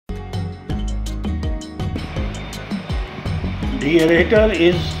Deaerator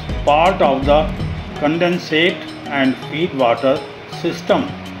is part of the condensate and feedwater system,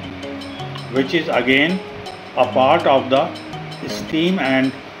 which is again a part of the steam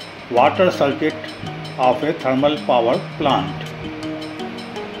and water circuit of a thermal power plant.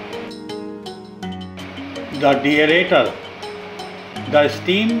 The deaerator, the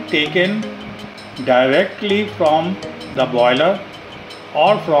steam taken directly from the boiler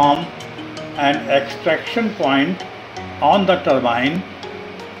or from an extraction point on the turbine,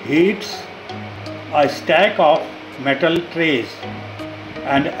 heats a stack of metal trays,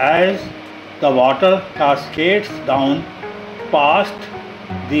 and as the water cascades down past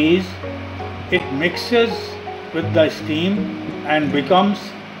these, it mixes with the steam and becomes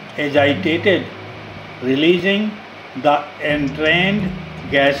agitated, releasing the entrained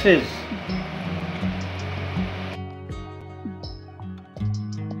gases.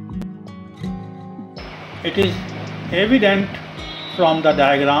 It is evident from the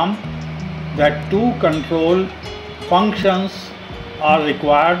diagram that two control functions are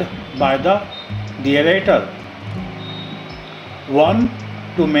required by the deaerator. One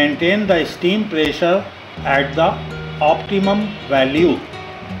to maintain the steam pressure at the optimum value.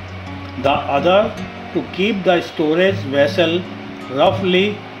 The other to keep the storage vessel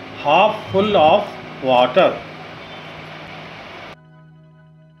roughly half full of water.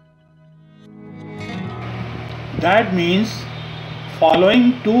 That means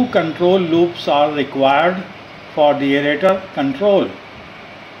following two control loops are required for deaerator control.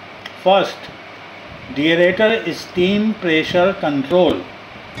 First, deaerator steam pressure control.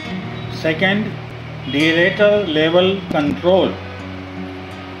 Second, deaerator level control.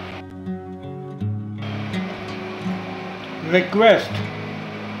 Request: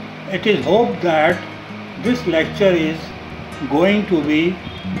 it is hoped that this lecture is going to be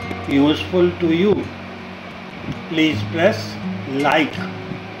useful to you. Please press like.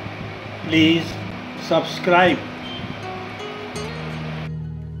 Please subscribe.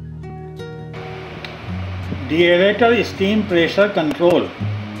 Deaerator steam pressure control.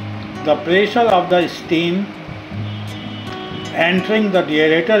 The pressure of the steam entering the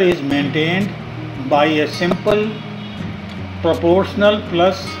deaerator is maintained by a simple proportional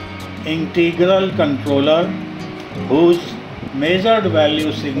plus integral controller whose measured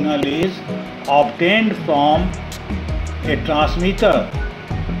value signal is obtained from a transmitter,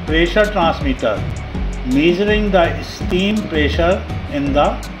 pressure transmitter, measuring the steam pressure in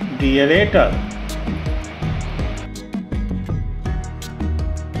the deaerator.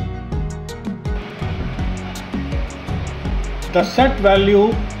 The set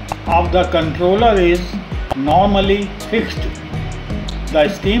value of the controller is normally fixed. The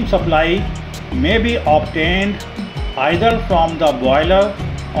steam supply may be obtained either from the boiler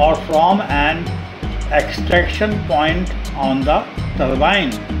or from an extraction point on the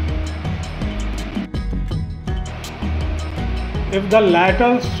turbine. If the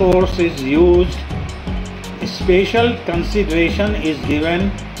latter source is used, special consideration is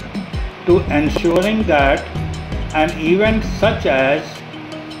given to ensuring that an event such as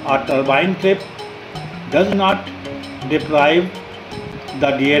a turbine trip does not deprive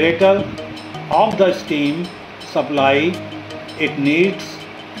the deaerator of the steam supply it needs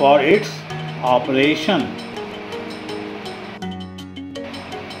for its operation.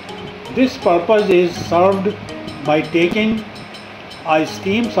 This purpose is served by taking a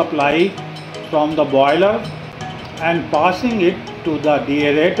steam supply from the boiler and passing it to the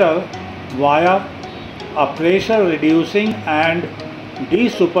deaerator via a pressure reducing and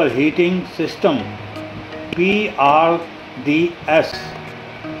desuperheating system (PRDS).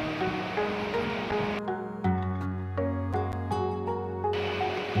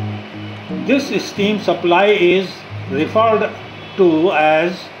 This steam supply is referred to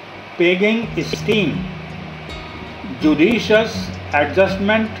as pegging steam. Judicious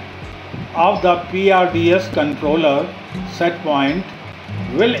adjustment of the PRDS controller set point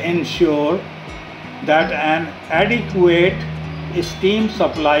will ensure that an adequate steam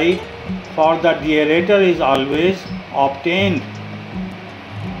supply for the deaerator is always obtained.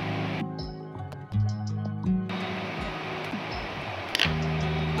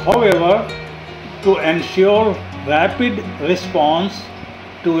 However, to ensure rapid response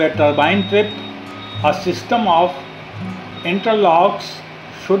to a turbine trip, a system of interlocks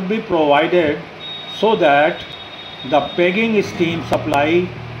should be provided so that the pegging steam supply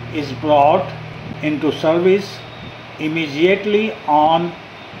is brought into service immediately on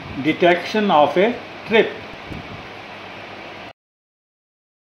detection of a trip.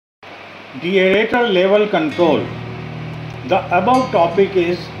 Deaerator level control. The above topic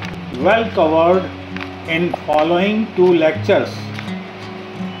is well covered in following two lectures.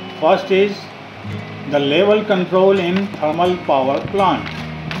 First is the level control in thermal power plant.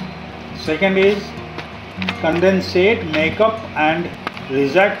 Second is condensate makeup and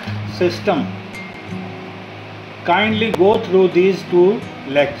reject system. Kindly go through these two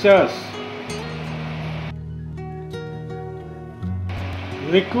lectures.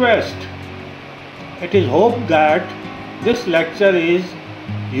 Request: it is hoped that this lecture is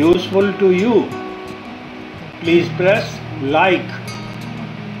useful to you. Please press like.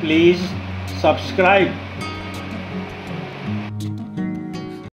 Please subscribe.